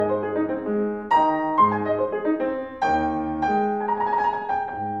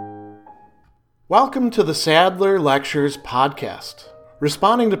Welcome to the Sadler Lectures podcast.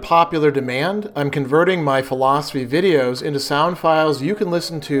 Responding to popular demand, I'm converting my philosophy videos into sound files you can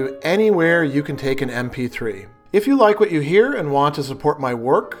listen to anywhere you can take an MP3. If you like what you hear and want to support my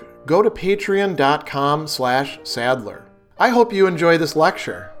work, go to patreon.com/Sadler. I hope you enjoy this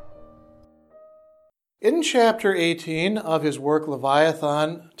lecture. In chapter 18 of his work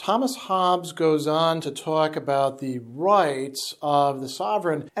Leviathan, Thomas Hobbes goes on to talk about the rights of the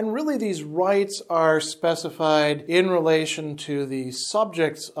sovereign, and really these rights are specified in relation to the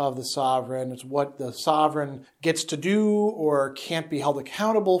subjects of the sovereign. It's what the sovereign gets to do or can't be held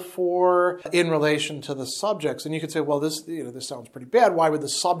accountable for in relation to the subjects. And you could say, well, this sounds pretty bad. Why would the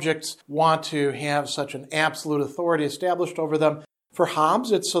subjects want to have such an absolute authority established over them? For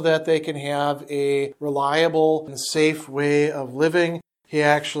Hobbes, it's so that they can have a reliable and safe way of living. He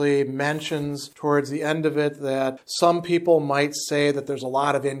actually mentions towards the end of it that some people might say that there's a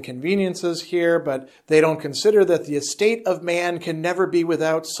lot of inconveniences here, but they don't consider that the estate of man can never be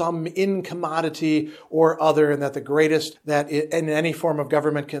without some incommodity or other, and that the greatest that in any form of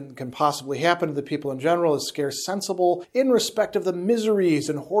government can possibly happen to the people in general is scarce sensible in respect of the miseries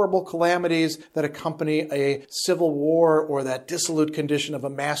and horrible calamities that accompany a civil war or that dissolute condition of a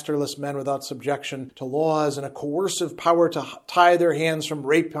masterless men without subjection to laws and a coercive power to tie their hands from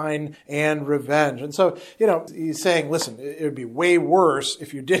rapine and revenge. And so, he's saying, listen, it would be way worse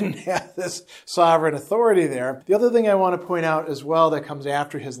if you didn't have this sovereign authority there. The other thing I want to point out as well that comes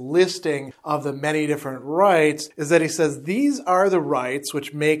after his listing of the many different rights is that he says these are the rights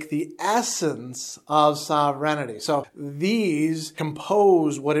which make the essence of sovereignty. So these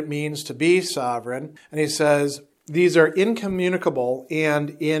compose what it means to be sovereign. And he says, these are incommunicable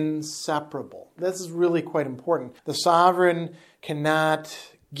and inseparable. This is really quite important. The sovereign cannot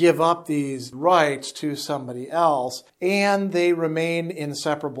give up these rights to somebody else, and they remain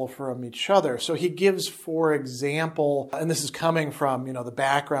inseparable from each other. So he gives, for example, and this is coming from, the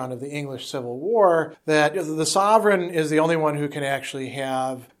background of the English Civil War, that the sovereign is the only one who can actually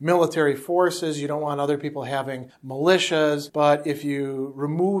have military forces. You don't want other people having militias, but if you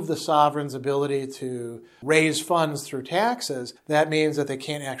remove the sovereign's ability to raise funds through taxes, that means that they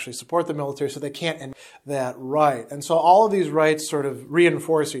can't actually support the military, so they can't end that right. And so all of these rights sort of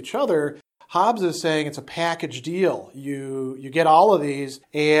reinforce each other. Hobbes is saying it's a package deal. You get all of these,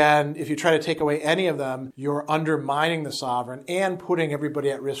 and if you try to take away any of them, you're undermining the sovereign and putting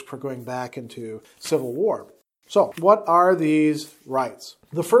everybody at risk for going back into civil war. So, what are these rights?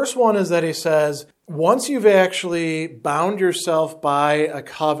 The first one is that he says, once you've actually bound yourself by a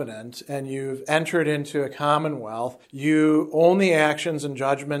covenant and you've entered into a commonwealth, you own the actions and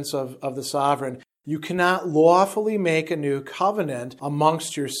judgments of the sovereign. You cannot lawfully make a new covenant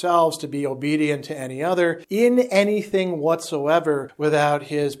amongst yourselves to be obedient to any other in anything whatsoever without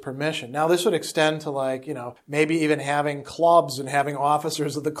his permission. Now, this would extend to maybe even having clubs and having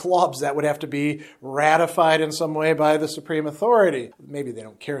officers of the clubs that would have to be ratified in some way by the supreme authority. Maybe they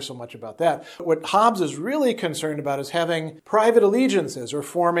don't care so much about that. What Hobbes is really concerned about is having private allegiances or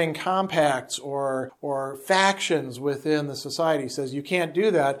forming compacts or factions within the society. He says you can't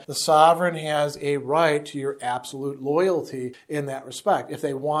do that. The sovereign has a right to your absolute loyalty in that respect. If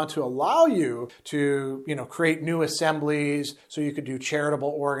they want to allow you to, create new assemblies so you could do charitable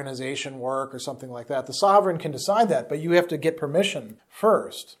organization work or something like that, the sovereign can decide that, but you have to get permission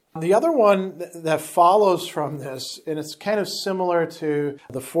first. The other one that follows from this, and it's kind of similar to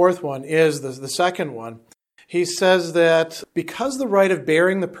the fourth one, is the second one. He says that because the right of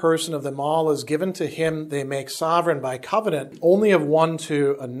bearing the person of them all is given to him they make sovereign by covenant, only of one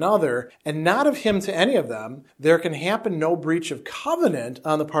to another, and not of him to any of them, there can happen no breach of covenant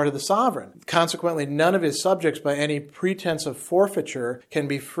on the part of the sovereign. Consequently, none of his subjects by any pretense of forfeiture can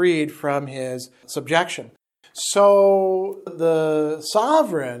be freed from his subjection. So the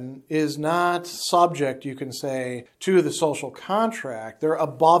sovereign is not subject, you can say, to the social contract. They're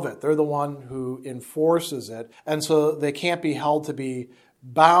above it. They're the one who enforces it. And so they can't be held to be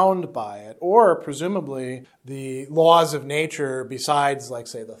bound by it, or presumably the laws of nature besides,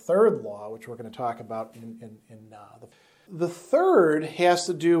 say, the third law, which we're going to talk about the third has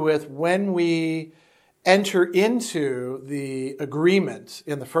to do with when we enter into the agreement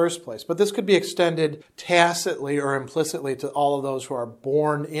in the first place. But this could be extended tacitly or implicitly to all of those who are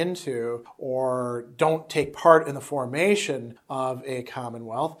born into or don't take part in the formation of a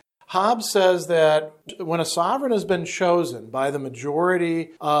commonwealth. Hobbes says that when a sovereign has been chosen by the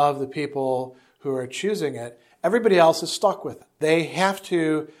majority of the people who are choosing it, everybody else is stuck with it. They have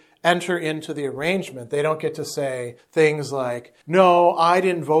to enter into the arrangement. They don't get to say things like, no, I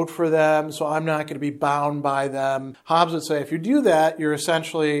didn't vote for them, so I'm not going to be bound by them. Hobbes would say, if you do that, you're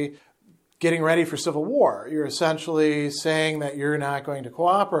essentially getting ready for civil war. You're essentially saying that you're not going to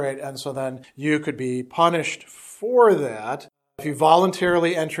cooperate, and so then you could be punished for that. If you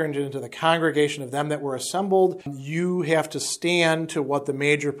voluntarily enter into the congregation of them that were assembled, you have to stand to what the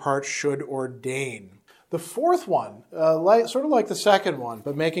major part should ordain. The fourth one, sort of like the second one,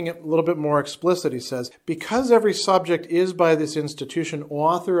 but making it a little bit more explicit, he says, because every subject is by this institution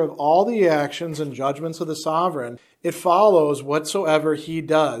author of all the actions and judgments of the sovereign, it follows whatsoever he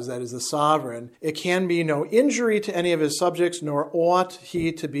does, that is the sovereign, it can be no injury to any of his subjects, nor ought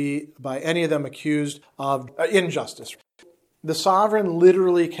he to be by any of them accused of injustice. The sovereign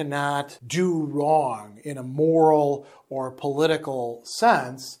literally cannot do wrong in a moral or political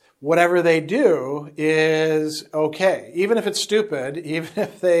sense. Whatever they do is okay. Even if it's stupid, even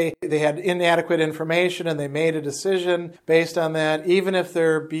if they had inadequate information and they made a decision based on that, even if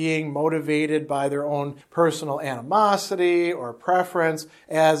they're being motivated by their own personal animosity or preference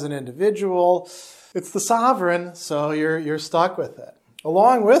as an individual, it's the sovereign, so you're stuck with it.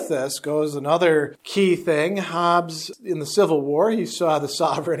 Along with this goes another key thing. Hobbes, in the Civil War, he saw the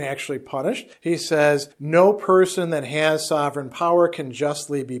sovereign actually punished. He says, no person that has sovereign power can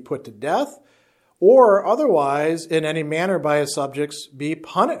justly be put to death, or otherwise, in any manner by his subjects, be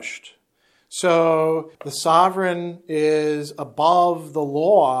punished. So the sovereign is above the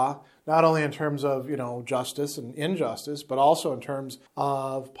law, not only in terms of, justice and injustice, but also in terms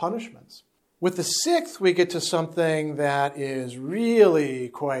of punishments. With the sixth, we get to something that is really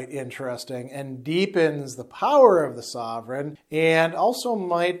quite interesting and deepens the power of the sovereign and also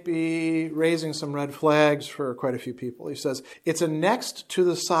might be raising some red flags for quite a few people. He says, it's annexed to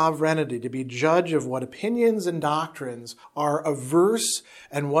the sovereignty to be judge of what opinions and doctrines are averse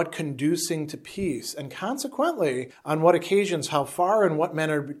and what conducing to peace, and consequently, on what occasions, how far and what men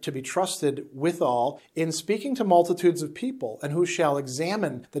are to be trusted withal in speaking to multitudes of people, and who shall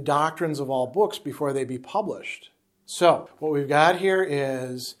examine the doctrines of all books before they be published. So, what we've got here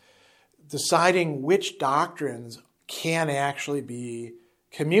is deciding which doctrines can actually be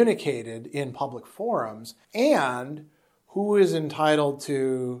communicated in public forums and who is entitled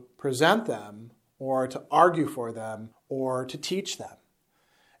to present them or to argue for them or to teach them.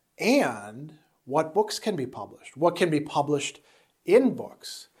 And what books can be published, what can be published in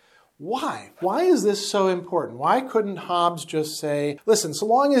books. Why? Why is this so important? Why couldn't Hobbes just say, listen, so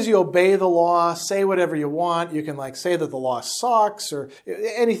long as you obey the law, say whatever you want, you can say that the law sucks or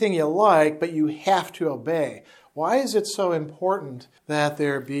anything you like, but you have to obey. Why is it so important that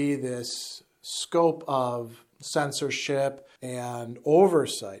there be this scope of censorship and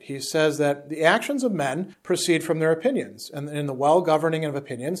oversight? He says that the actions of men proceed from their opinions, and in the well-governing of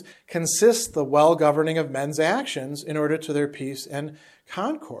opinions consists the well-governing of men's actions in order to their peace and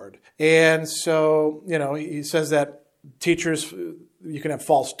concord. And so, he says that teachers, you can have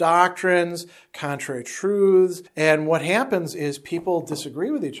false doctrines, contrary truths, and what happens is people disagree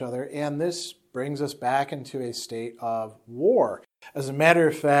with each other, and this brings us back into a state of war. As a matter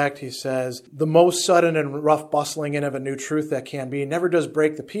of fact, he says, the most sudden and rough bustling in of a new truth that can be never does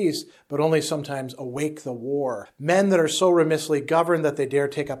break the peace, but only sometimes awake the war. Men that are so remissly governed that they dare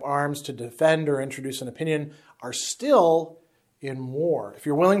take up arms to defend or introduce an opinion are still in war. If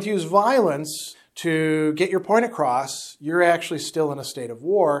you're willing to use violence to get your point across, you're actually still in a state of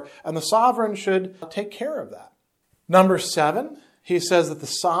war, and the sovereign should take care of that. Number 7, he says that the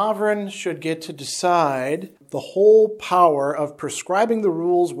sovereign should get to decide the whole power of prescribing the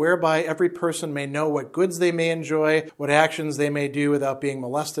rules whereby every person may know what goods they may enjoy, what actions they may do without being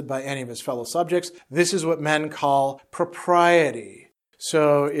molested by any of his fellow subjects. This is what men call propriety.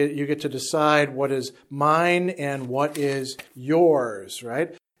 So you get to decide what is mine and what is yours,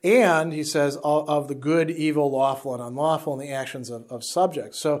 right? And he says of the good, evil, lawful, and unlawful in the actions of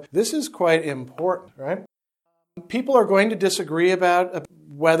subjects. So this is quite important, right? People are going to disagree about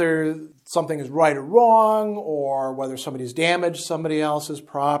whether something is right or wrong, or whether somebody's damaged somebody else's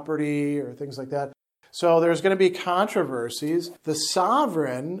property or things like that. So there's going to be controversies. The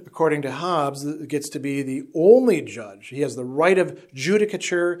sovereign, according to Hobbes, gets to be the only judge. He has the right of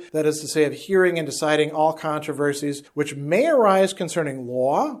judicature, that is to say, of hearing and deciding all controversies which may arise concerning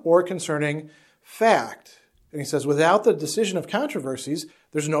law or concerning fact. And he says, without the decision of controversies,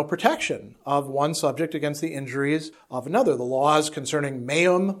 there's no protection of one subject against the injuries of another. The laws concerning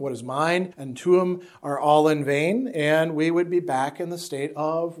meum, what is mine, and tuum are all in vain, and we would be back in the state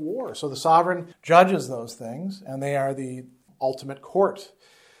of war. So the sovereign judges those things, and they are the ultimate court.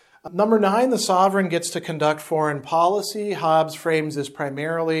 Number 9, the sovereign gets to conduct foreign policy. Hobbes frames this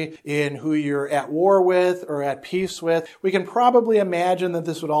primarily in who you're at war with or at peace with. We can probably imagine that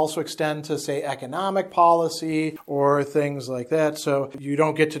this would also extend to, say, economic policy or things like that. So you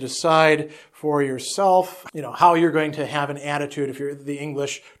don't get to decide for yourself, how you're going to have an attitude if you're the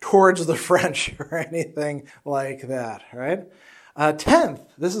English towards the French or anything like that, right? 10th,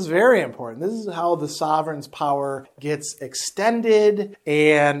 this is very important. This is how the sovereign's power gets extended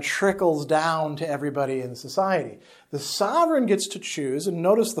and trickles down to everybody in society. The sovereign gets to choose, and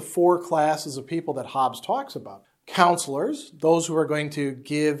notice the 4 classes of people that Hobbes talks about. Counselors, those who are going to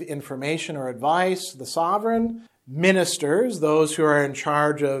give information or advice to the sovereign. Ministers, those who are in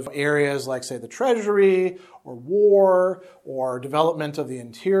charge of areas like, say, the treasury or war or development of the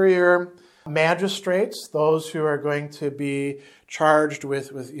interior. Magistrates, those who are going to be charged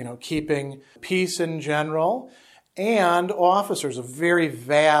with keeping peace in general. And officers, a very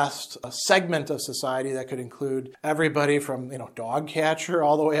vast segment of society that could include everybody from, dog catcher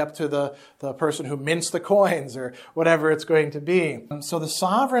all the way up to the person who mints the coins or whatever it's going to be. So the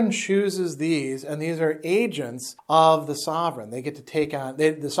sovereign chooses these, and these are agents of the sovereign. They get to take on,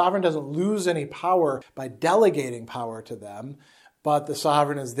 the sovereign doesn't lose any power by delegating power to them, but the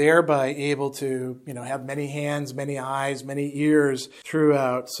sovereign is thereby able to, have many hands, many eyes, many ears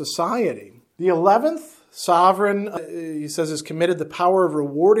throughout society. The 11th, sovereign, he says, is committed the power of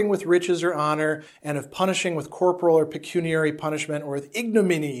rewarding with riches or honor and of punishing with corporal or pecuniary punishment or with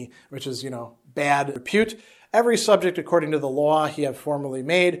ignominy, which is, bad repute, every subject according to the law he have formerly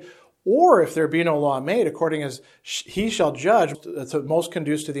made, or if there be no law made, according as he shall judge, that's most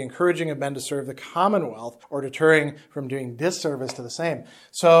conducive to the encouraging of men to serve the commonwealth or deterring from doing disservice to the same.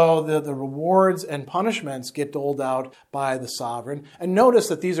 So the rewards and punishments get doled out by the sovereign. And notice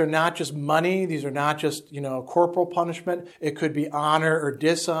that these are not just money. These are not just, corporal punishment. It could be honor or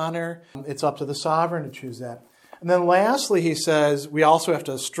dishonor. It's up to the sovereign to choose that. And then lastly, he says, we also have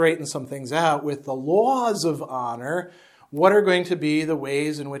to straighten some things out with the laws of honor. What are going to be the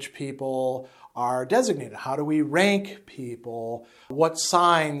ways in which people are designated? How do we rank people? What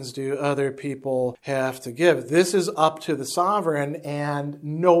signs do other people have to give? This is up to the sovereign and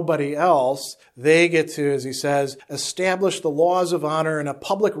nobody else. They get to, as he says, establish the laws of honor and a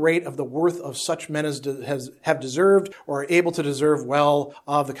public rate of the worth of such men as have deserved or are able to deserve well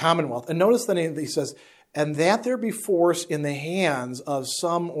of the commonwealth. And notice that he says, and that there be force in the hands of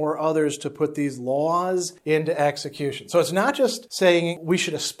some or others to put these laws into execution. So it's not just saying we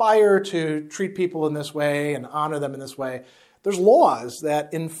should aspire to treat people in this way and honor them in this way. There's laws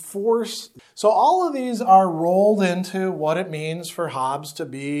that enforce. So all of these are rolled into what it means for Hobbes to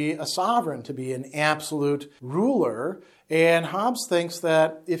be a sovereign, to be an absolute ruler. And Hobbes thinks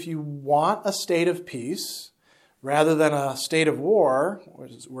that if you want a state of peace, rather than a state of war,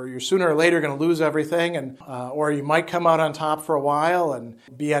 where you're sooner or later going to lose everything, and or you might come out on top for a while and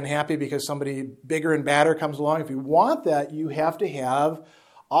be unhappy because somebody bigger and badder comes along. If you want that, you have to have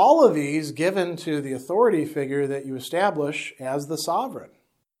all of these given to the authority figure that you establish as the sovereign.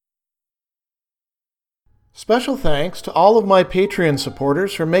 Special thanks to all of my Patreon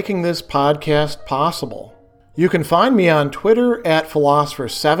supporters for making this podcast possible. You can find me on Twitter at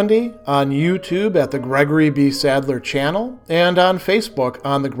Philosopher70, on YouTube at the Gregory B. Sadler channel, and on Facebook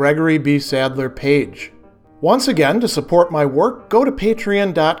on the Gregory B. Sadler page. Once again, to support my work, go to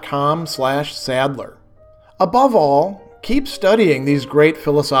patreon.com/Sadler. Above all, keep studying these great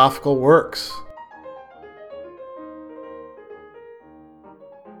philosophical works.